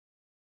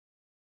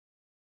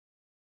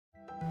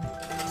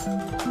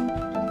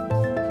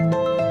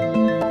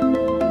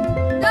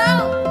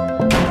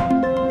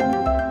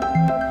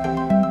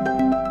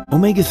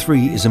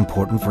Omega-3 is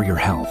important for your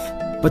health,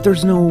 but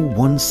there's no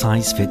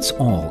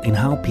one-size-fits-all in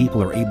how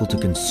people are able to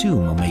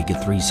consume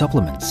omega-3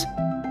 supplements.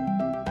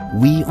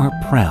 We are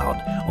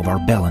proud of our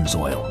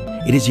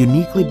BalanceOil. It is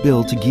uniquely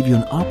built to give you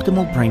an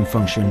optimal brain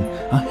function,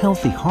 a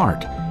healthy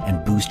heart,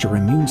 and boost your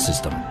immune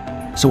system.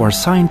 So our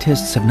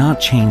scientists have not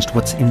changed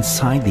what's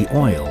inside the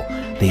oil,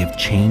 they have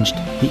changed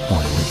the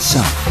oil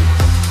itself.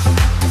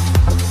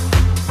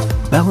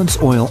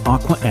 BalanceOil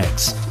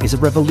AquaX is a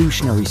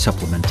revolutionary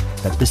supplement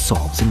that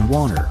dissolves in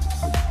water.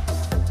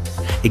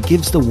 It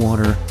gives the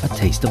water a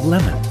taste of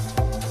lemon.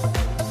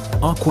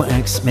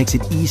 AquaX makes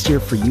it easier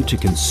for you to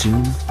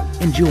consume,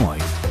 enjoy,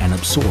 and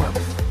absorb.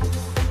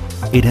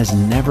 It has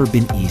never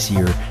been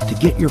easier to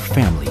get your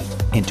family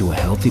into a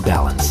healthy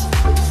balance.